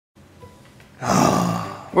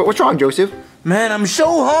What's wrong, Joseph? Man, I'm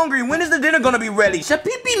so hungry. When is the dinner gonna be ready? Chef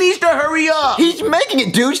Pee-Pee needs to hurry up. He's making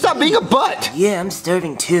it, dude. Stop being a butt. Yeah, I'm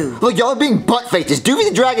starving too. Look, y'all are being butt faces. Doofy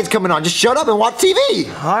the Dragon's coming on. Just shut up and watch TV.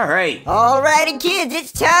 All right. Alrighty, kids,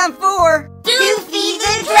 it's time for Doofy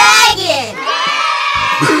the Dragon.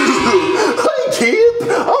 Hi, kids.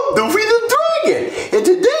 I'm Doofy the Dragon, and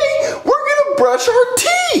today we're gonna brush our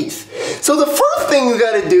teeth. So the first thing you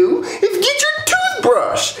gotta do is get your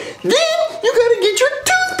toothbrush. Then you gotta get your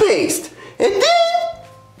toothpaste. And then,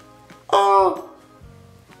 I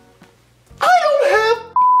don't have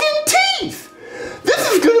f***ing teeth.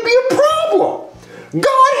 This is gonna be a problem.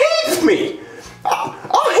 God hates me. I'll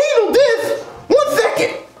handle this. 1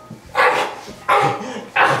 second.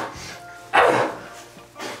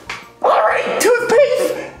 All right,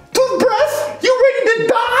 toothpaste, toothbrush, you ready to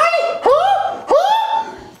die?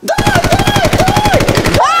 Huh? Die!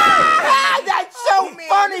 Ah, that's so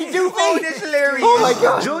funny, Doofy. Oh, that's hilarious. Oh my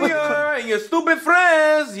God. Junior and your stupid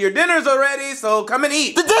friends, your dinner's already, so come and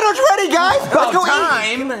eat. The dinner's ready, guys. Let's go eat.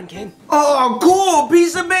 Time. Come on, kid. Oh, cool.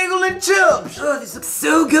 Piece of bagel and chips. Oh, this looks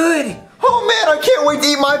so good. Oh man, I can't wait to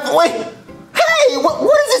eat my. Wait. Hey, what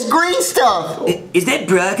is this green stuff? Is that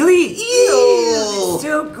broccoli? Ew. That's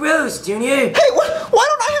so gross, Junior. Hey, why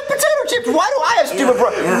don't I have potato chips? Why do I have stupid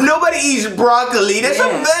broccoli? Yeah. Nobody eats broccoli. That's a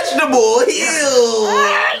vegetable. Ew.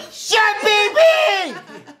 Chef Pee-Pee!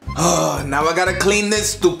 Oh, now I gotta clean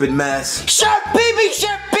this stupid mess. Chef Pee-Pee!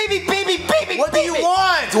 Chef Pee-Pee! Pee-Pee! What do you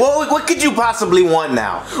want? What could you possibly want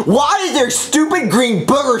now? Why is there stupid green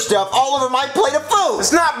booger stuff all over my plate of food?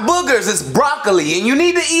 It's not boogers, it's broccoli, and you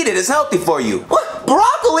need to eat it. It's healthy for you. What?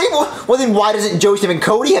 Broccoli? Well, then why doesn't Joseph and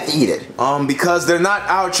Cody have to eat it? Because they're not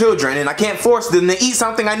our children, and I can't force them to eat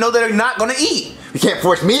something I know they're not gonna eat. You can't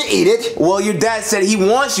force me to eat it. Well, your dad said he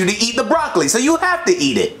wants you to eat the broccoli, so you have to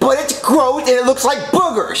eat it. But it's gross and it looks like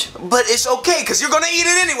boogers. But it's okay, because you're gonna eat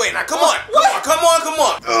it anyway. Now, come on. What? Come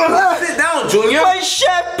on. Sit down, Junior. But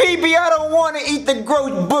Chef Pee-Pee, I don't want to eat the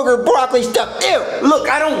gross booger broccoli stuff. Ew. Look,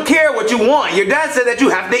 I don't care what you want. Your dad said that you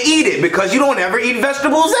have to eat it because you don't ever eat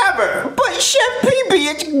vegetables ever. But Chef Pee-Pee,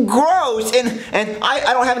 it's gross, and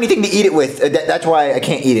I don't have anything to eat it with. That's why I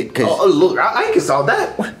can't eat it. Oh, look, I can solve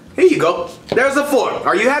that. Here you go. There's a fork.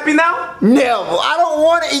 Are you happy now? No, I don't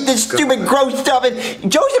want to eat this stupid gross stuff,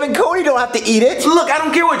 and Joseph and Cody don't have to eat it. Look, I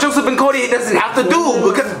don't care what Joseph and Cody doesn't have to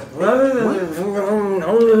do because.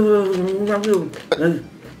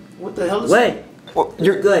 What the hell is that? Well,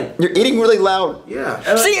 you're eating really loud. Yeah.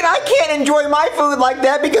 See, and I can't enjoy my food like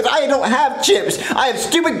that because I don't have chips. I have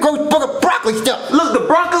stupid gross booger broccoli stuff. Look, the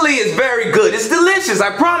broccoli is very good. It's delicious,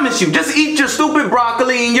 I promise you. Just eat your stupid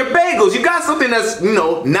broccoli and your bagels. You got something that's,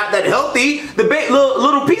 not that healthy. The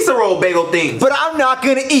little pizza roll bagel thing. But I'm not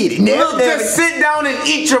gonna eat it. Look, just sit down and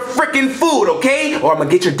eat your freaking food, okay? Or I'm gonna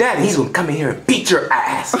get your dad and he's gonna come in here and beat your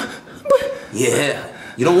ass. Yeah.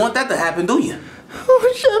 You don't want that to happen, do you?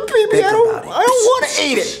 Oh, Chef Pee-Pee, I don't want to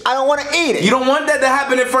eat it. I don't want to eat it. You don't want that to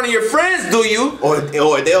happen in front of your friends, do you? Or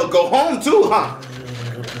they'll go home too, huh?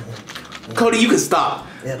 Cody, you can stop.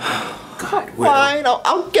 God, fine.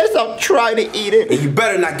 I guess I'll try to eat it. And you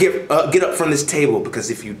better not get up from this table, because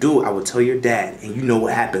if you do, I will tell your dad, and you know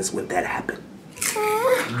what happens when that happens.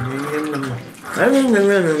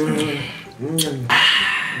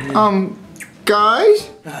 Guys?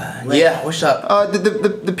 Yeah, what's up?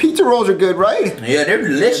 The pizza rolls are good, right? Yeah, they're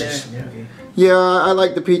delicious. Yeah, I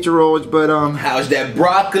like the pizza rolls, but how's that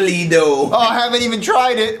broccoli though? Oh, I haven't even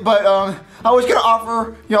tried it, but I was gonna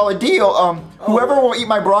offer y'all a deal. Whoever will eat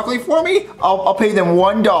my broccoli for me, I'll pay them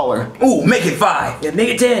 $1. Ooh, make it 5. Yeah, make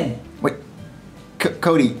it 10. Wait,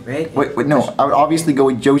 Cody. Right? Wait, no. I would obviously go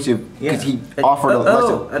with Joseph because he offered less.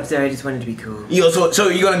 Oh, I'm sorry. I just wanted to be cool. Yo, so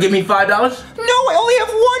you're gonna give me $5? No, I only have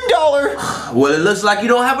 $1. Well, it looks like you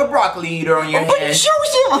don't have a broccoli eater on your But hands.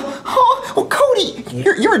 Joseph, well, Cody,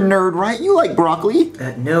 you're a nerd, right? You like broccoli?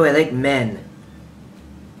 No, I like men.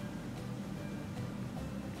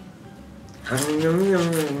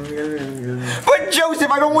 But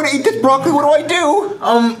Joseph, I don't want to eat this broccoli. What do I do?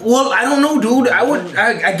 Well, I don't know, dude.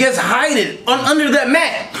 I guess hide it under that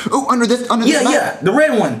mat. Oh, under this mat? Yeah, the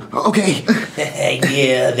red one. Okay.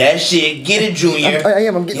 Yeah, that shit. Get it, Junior. I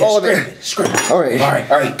am. I'm getting all of it. Scrape it. All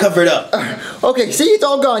right. Cover it up. Okay, see, it's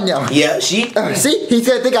all gone now. Yeah, see? See, he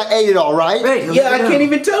said, I think I ate it all, right? Yeah, I can't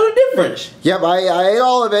even tell the difference. Yep, I ate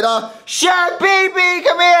all of it. Chef Pee-Pee,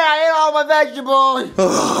 come here. I ate all my vegetables.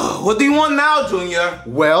 What do you want now, Junior?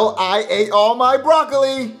 Well, I ate all my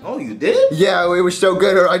broccoli. Oh, you did? Yeah, it was so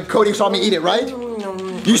good. Cody saw me eat it, right?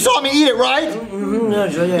 You saw me eat it, right? No,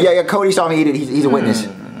 Junior. Yeah, Cody saw me eat it. He's a witness.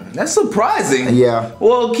 That's surprising. Yeah.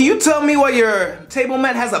 Well, can you tell me why your table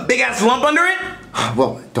mat has a big ass lump under it?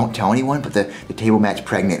 Well, don't tell anyone, but the table mat's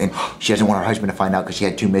pregnant, and she doesn't want her husband to find out because she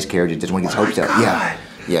had 2 miscarriages. Doesn't want to get his hopes up. Yeah.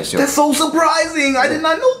 Yeah, so. That's so surprising. I did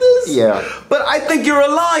not know this. Yeah. But I think you're a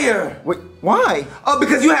liar. Wait, why? Oh,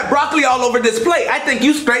 because you had broccoli all over this plate. I think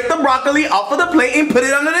you scraped the broccoli off of the plate and put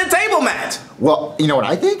it under the table mat. Well, you know what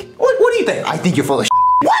I think? What do you think? I think you're full of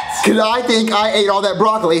What? Because I think I ate all that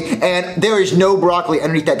broccoli, and there is no broccoli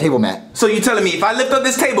underneath that table mat. So you're telling me if I lift up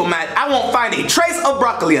this table mat, I won't find a trace of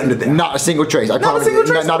broccoli under there? Not a single trace. I promise. Not a single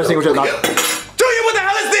trace? Not a single trace. Julian, what the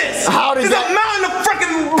hell is this? How did There's that? a mountain of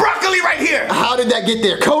freaking broccoli right here. How did that get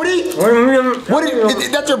there? Cody?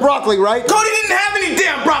 That's your broccoli, right? Cody didn't have any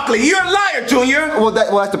damn broccoli. You're a liar, Junior. Well,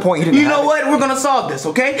 that's the point. He didn't You have know it. what? We're gonna solve this,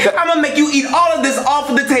 okay? I'm gonna make you eat all of this off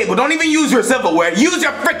of the table. Don't even use your silverware. Use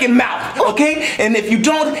your freaking mouth, okay? And if you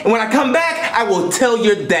don't, and when I come back, I will tell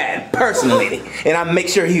your dad personally, and I'll make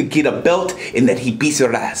sure he get a belt and that he beats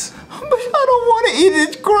your ass. But I don't want to eat it.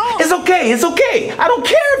 It's gross. It's okay, it's okay. I don't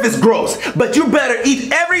care if it's gross, but you better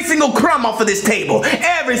eat every single crumb off of this table.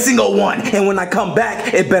 Every single one. And when I come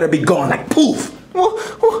back, it better be gone like poof. Well,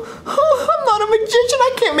 I'm not a magician.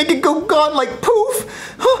 I can't make it go gone like poof.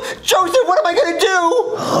 Joseph, what am I gonna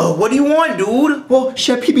do? What do you want, dude? Well,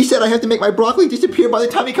 Chef PB said I have to make my broccoli disappear by the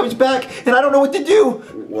time he comes back, and I don't know what to do.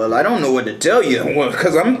 Well, I don't know what to tell you. Well,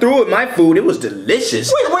 because I'm through with my food. It was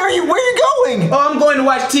delicious. Wait, where are you going? Oh, I'm going to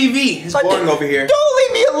watch TV. It's boring over here. Don't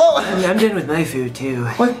leave me alone. I'm done with my food too.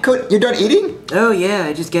 What? You're done eating? Oh yeah,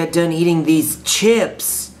 I just got done eating these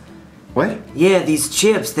chips. What? Yeah, these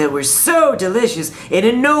chips that were so delicious and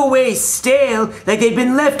in no way stale, like they'd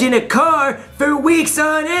been left in a car for weeks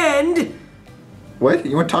on end. What?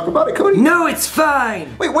 You want to talk about it, Cody? No, it's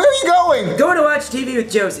fine. Wait, where are you going? Going to watch TV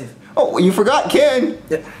with Joseph. Oh, you forgot Ken.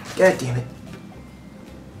 God damn it.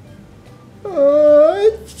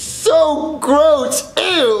 It's so gross.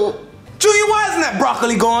 Ew. Julia, why isn't that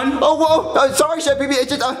broccoli gone? Oh, well, sorry, Chef PB.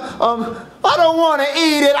 It's just, I don't want to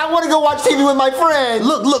eat it. I want to go watch TV with my friends.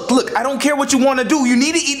 Look, I don't care what you want to do. You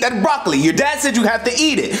need to eat that broccoli. Your dad said you have to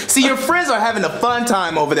eat it. See, your friends are having a fun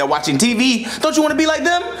time over there watching TV. Don't you want to be like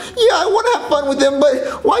them? Yeah, I want to have fun with them,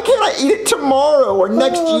 but why can't I eat it tomorrow or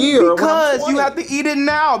next year? Because you have to eat it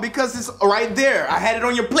now because it's right there. I had it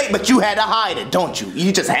on your plate, but you had to hide it, don't you?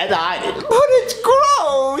 You just had to hide it. But it's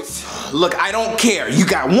gross. Look, I don't care. You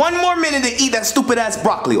got 1 more minute to eat that stupid ass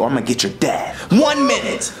broccoli or I'm gonna get your dad. 1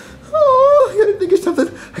 minute. Oh, I gotta think of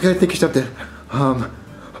something.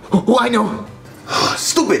 Oh, I know.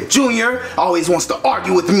 Stupid Junior always wants to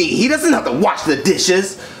argue with me. He doesn't have to wash the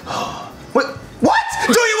dishes. What?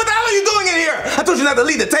 Junior, what the hell are you doing in here? I told you not to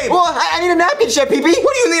leave the table. Well, I need a napkin, Chef PB. What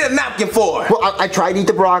do you need a napkin for? Well, I tried to eat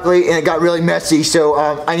the broccoli and it got really messy, so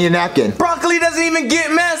I need a napkin. Broccoli doesn't even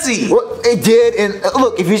get messy. Well, it did, and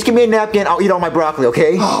look, if you just give me a napkin, I'll eat all my broccoli,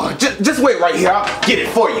 okay? Oh, just wait right here. I'll get it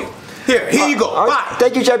for you. Here you go. Bye.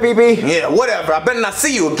 Thank you, Chef PB. Yeah, whatever. I better not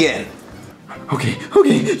see you again. Okay.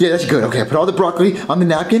 Yeah, that's good. Okay, I put all the broccoli on the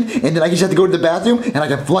napkin, and then I just have to go to the bathroom, and I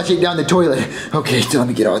can flush it down the toilet. Okay, so let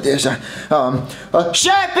me get all this. Chef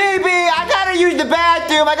PB, I gotta use the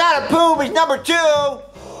bathroom. I gotta poop. It's number 2.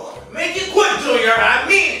 Make it quick, Junior. I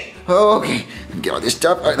mean it. Okay, get all this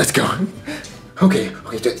stuff. All right, let's go. Okay,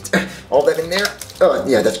 so all that in there. Oh,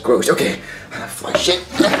 yeah, that's gross. Okay, flush it.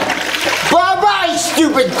 Bye-bye,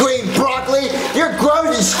 stupid green broccoli. You're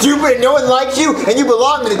gross and stupid, and no one likes you, and you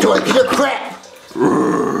belong in the toilet because you're crap.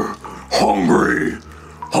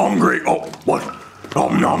 Hungry. Oh, what?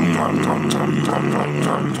 Nom nom nom nom nom nom nom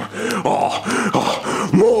nom.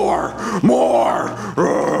 More.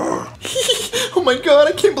 Oh my god,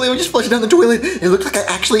 I can't believe I just flushed it down the toilet. It looks like I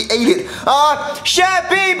actually ate it. Chef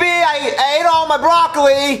BB, I ate all my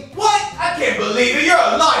broccoli. What? I can't believe it. You're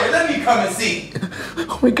a liar. Let me come and see.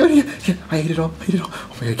 Oh my god, yeah, I ate it all. Oh my god,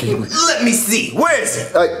 I can't believe it. Let me see. Where is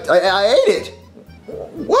it? I ate it.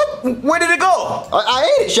 What? Where did it go? I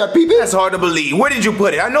ate it, Chef BB. That's hard to believe. Where did you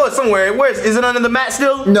put it? I know it's somewhere. Where is it under the mat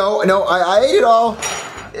still? No, I ate it all.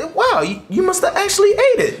 Wow, you must have actually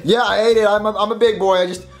ate it. Yeah, I ate it. I'm a big boy.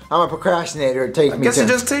 I'm a procrastinator. It takes me Guess it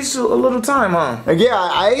just takes a little time, huh? Yeah,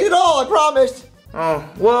 I ate it all. I promised. Oh,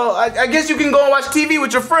 well, I guess you can go and watch TV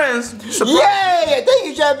with your friends. Yay! Thank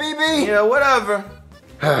you, Chef BB. Yeah, whatever.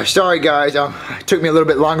 Sorry, guys. It took me a little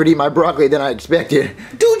bit longer to eat my broccoli than I expected.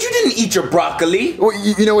 Dude, you didn't eat your broccoli. Well,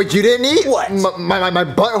 you know what you didn't eat? What? My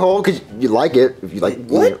butthole, because you like it. If you like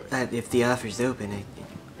what? If the offer's open,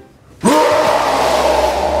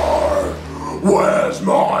 Where's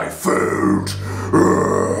my food?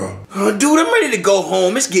 Dude, I'm ready to go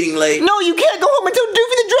home. It's getting late. No, you can't go home until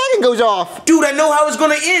Doofy the Dragon goes off. Dude, I know how it's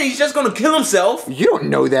gonna end. He's just gonna kill himself. You don't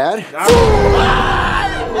know that.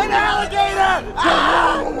 An alligator!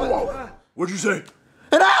 Ah! What'd you say?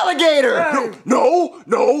 An alligator! No!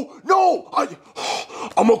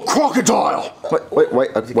 I'm a crocodile. Wait.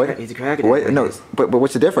 He's a crocodile. Wait, no. But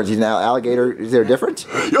what's the difference? He's an alligator. Is there a difference?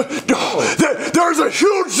 There's a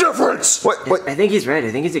huge difference. What? I think he's right.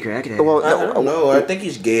 I think he's a crocodile. Well, No, I think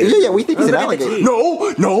he's gator. Yeah, we think he's an alligator.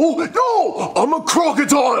 No! I'm a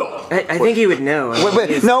crocodile. I think he would know.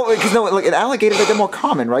 Wait, no, because look, an alligator, they're more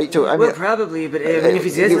common, right? So, I mean, Well, probably, but I mean, if he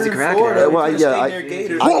says he's a crocodile. well,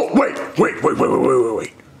 yeah, Whoa, wait.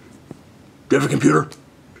 You have a computer?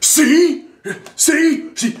 See? That's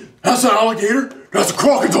an alligator. That's a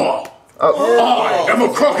crocodile. I am a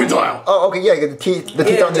crocodile. Oh, okay, yeah, the teeth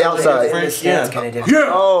on the outside. Yeah, it's kind of different. Yeah.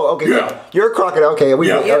 Oh, okay. Yeah. You're a crocodile. Okay, Yeah. all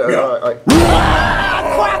right.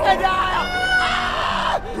 Crocodile!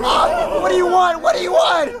 What do you want?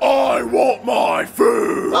 I want my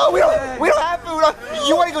food. Oh, we don't have food.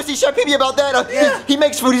 You want to go see Chef Pee about that? He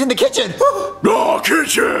makes food. He's in the kitchen. The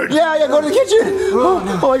kitchen. Yeah, go to the kitchen. Oh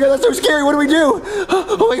my God, that's so scary. What do we do?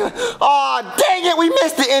 Oh my God. Oh, dang it. We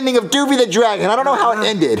missed the ending of Doofy the Dragon. I don't know how it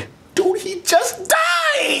ended. Dude, he just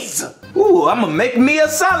dies! Ooh, I'm gonna make me a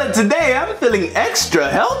salad today. I'm feeling extra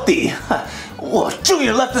healthy. Whoa,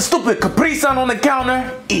 Junior left the stupid Capri Sun on the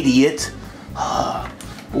counter. Idiot.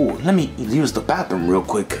 Ooh, let me use the bathroom real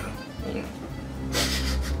quick.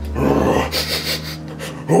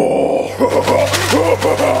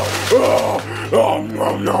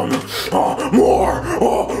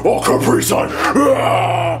 More Capri Sun.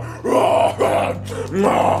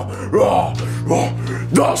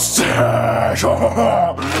 The stash.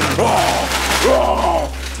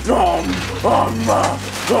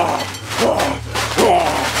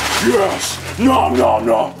 Yes. No.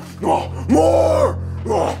 More.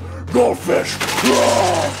 Goldfish.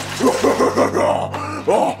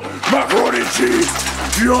 Macaroni and cheese.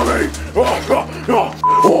 Yummy.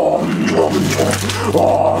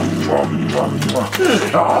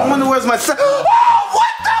 I wonder where's my son. Oh,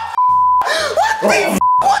 what the f?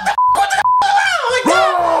 What the hell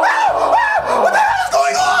is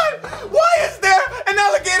going on? Why is there an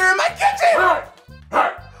alligator in my kitchen?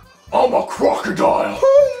 Hey, I'm a crocodile.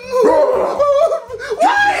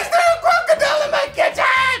 Why is there a crocodile in my kitchen?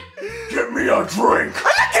 Give me a drink.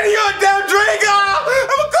 I'm not getting you a damn drink. I'm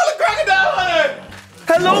gonna call a crocodile hunter.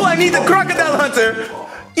 Hello, I need the crocodile hunter.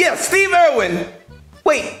 Yeah, Steve Irwin.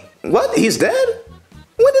 Wait, what? He's dead?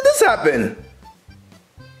 When did this happen?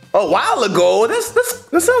 A while ago. That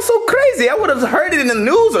sounds so crazy. I would have heard it in the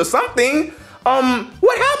news or something.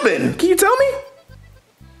 What happened? Can you tell me?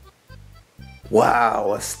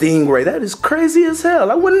 Wow, a stingray. That is crazy as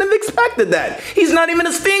hell. I wouldn't have expected that. He's not even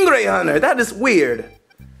a stingray hunter. That is weird.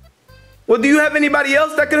 Well, do you have anybody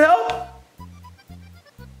else that could help?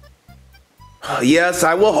 Yes,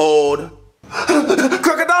 I will hold.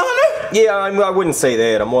 Crocodile hunter? Yeah, I wouldn't say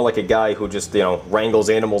that. I'm more like a guy who just, wrangles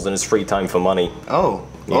animals in his free time for money. Oh,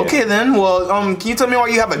 Yeah. okay then. Well, can you tell me why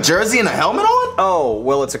you have a jersey and a helmet on? Oh,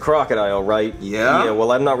 well, it's a crocodile, right? Yeah. Yeah,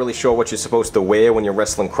 well, I'm not really sure what you're supposed to wear when you're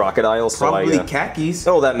wrestling crocodiles. Probably so khakis.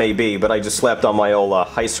 Oh, that may be, but I just slapped on my old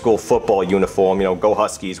high school football uniform, go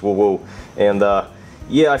Huskies, woo-woo. And,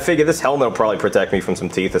 yeah, I figured this helmet will probably protect me from some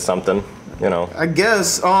teeth or something, I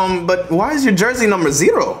guess, but why is your jersey number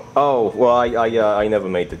 0? Oh, well, I never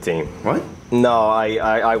made the team. What? No,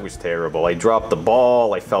 I was terrible. I dropped the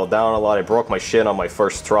ball, I fell down a lot, I broke my shin on my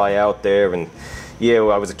first try out there, and yeah,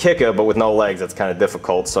 well, I was a kicker, but with no legs, that's kind of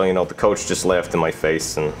difficult, so, the coach just laughed in my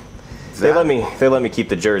face, and they let me keep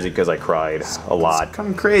the jersey because I cried a lot. It's kind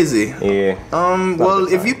of crazy. Yeah. Well,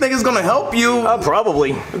 if you think it's gonna help you,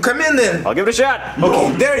 Probably. come in then. I'll give it a shot.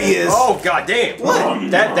 Okay, there he is. Oh, goddamn.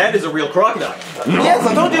 What? That is a real crocodile. Yes,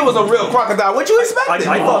 I told you it was a real crocodile. What you expected?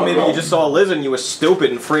 I thought maybe you just saw a lizard and you were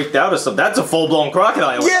stupid and freaked out or something. That's a full-blown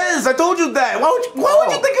crocodile. Yes, I told you that. Why would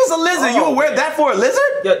you think it was a lizard? You would wear that for a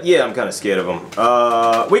lizard? Yeah, I'm kind of scared of them.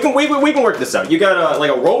 We can work this out. You got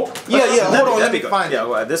like a rope? Yeah. Hold on, let me good. find it. Yeah,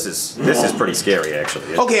 well, this is pretty scary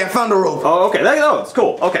actually. Okay, I found a rope. Oh, okay. It's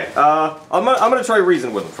cool. Okay. I'm gonna try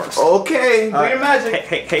reason with him first. Okay, bring your magic.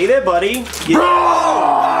 Hey there, buddy.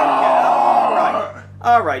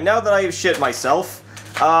 All right. Now that I have shit myself,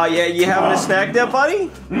 yeah, you having a snack there, buddy?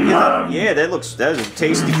 Yeah, that is a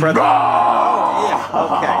tasty pretzel. Oh, yeah.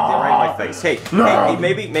 Okay, they're right in my face. Hey,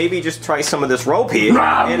 maybe just try some of this rope here,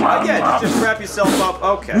 and yeah, just wrap yourself up.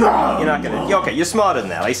 Okay, you're not gonna. Okay, you're smarter than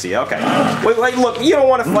that. I see. Okay. Wait, look, you don't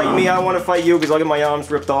want to fight me. I want to fight you because I get my arms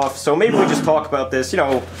ripped off. So maybe we just talk about this.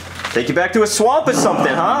 Take you back to a swamp or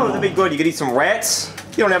something, huh? That'd be good. You could eat some rats.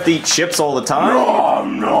 You don't have to eat chips all the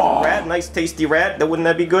time. No. Rat, nice tasty rat. Wouldn't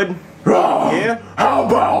that be good? Yeah? How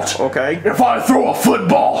about Okay. if I throw a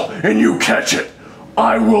football and you catch it?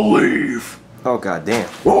 I will leave. Oh, goddamn.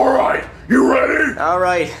 All right, you ready? All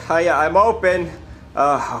right, I'm open.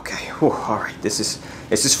 Okay. Whew, all right, this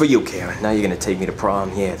is for you, Karen. Now you're gonna take me to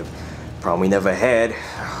prom. Yeah, the prom we never had.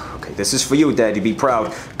 Okay, this is for you, Daddy. Be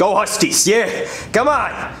proud. Go Huskies, yeah. Come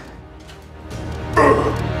on.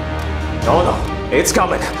 Oh no, it's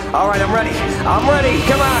coming. All right, I'm ready. I'm ready.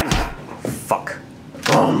 Come on. Fuck.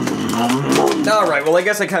 All right, well, I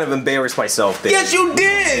guess I kind of embarrassed myself there. Yes, you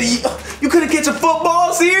did. You couldn't catch a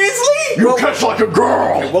football, seriously? You catch like a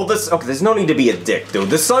girl. Okay, well, there's no need to be a dick, dude.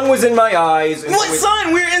 The sun was in my eyes. What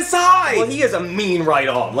sun? We're inside. Well, he has a mean right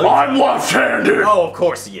arm. I'm left-handed. Oh, of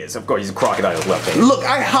course he is. Of course, he's a crocodile left-handed. Look,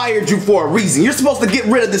 I hired you for a reason. You're supposed to get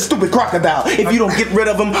rid of this stupid crocodile. If you don't get rid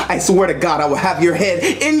of him, I swear to God, I will have your head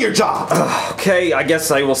in your job. Okay, I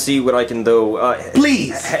guess I will see what I can do.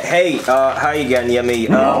 Please. Hey, how you getting, Yummy?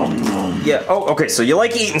 Yeah. Oh, okay. So you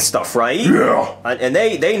like eating stuff, right? Yeah. And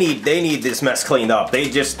they need this mess cleaned up.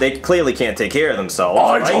 They clearly can't take care of themselves.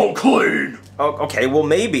 I right? don't clean. Oh, okay. Well,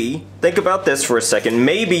 maybe think about this for a second.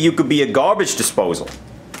 Maybe you could be a garbage disposal.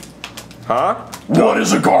 Huh? What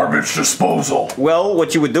is a garbage disposal? Well,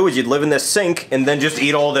 what you would do is you'd live in this sink and then just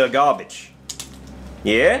eat all the garbage.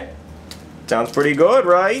 Yeah? Sounds pretty good,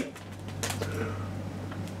 right?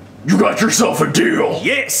 You got yourself a deal.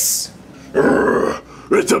 Yes!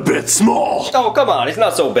 It's a bit small. Oh, come on, it's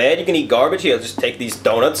not so bad. You can eat garbage. Here, just take these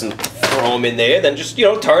donuts and throw them in there, then just,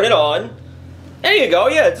 turn it on. There you go,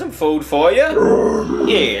 yeah, it's some food for you.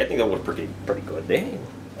 Yeah, I think that would pretty good there.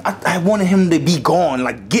 I wanted him to be gone,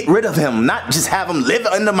 like get rid of him, not just have him live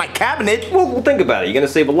under my cabinet. Well, think about it. You're gonna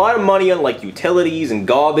save a lot of money on like utilities and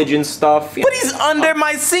garbage and stuff. But he's under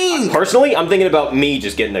my sink. Personally, I'm thinking about me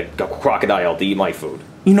just getting a crocodile to eat my food.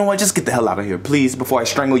 You know what? Just get the hell out of here, please, before I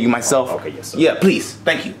strangle you myself. Okay, yes, sir. Yeah, please.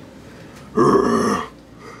 Thank you.